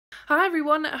Hi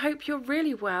everyone, I hope you're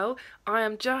really well. I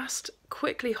am just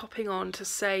quickly hopping on to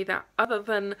say that other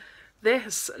than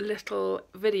this little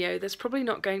video, there's probably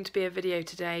not going to be a video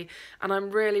today, and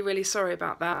I'm really sorry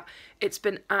about that. It's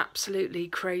been absolutely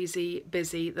crazy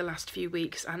busy the last few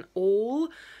weeks, and all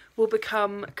will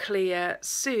become clear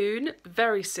soon,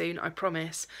 very soon, I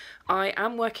promise. I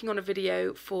am working on a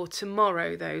video for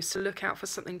tomorrow though, so look out for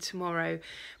something tomorrow,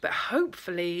 but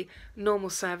hopefully normal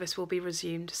service will be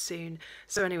resumed soon.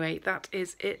 So anyway, that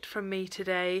is it from me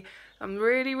today. I'm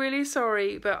really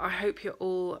sorry, but I hope you're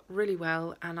all really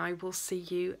well, and I will see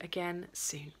you again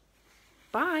soon.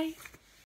 Bye!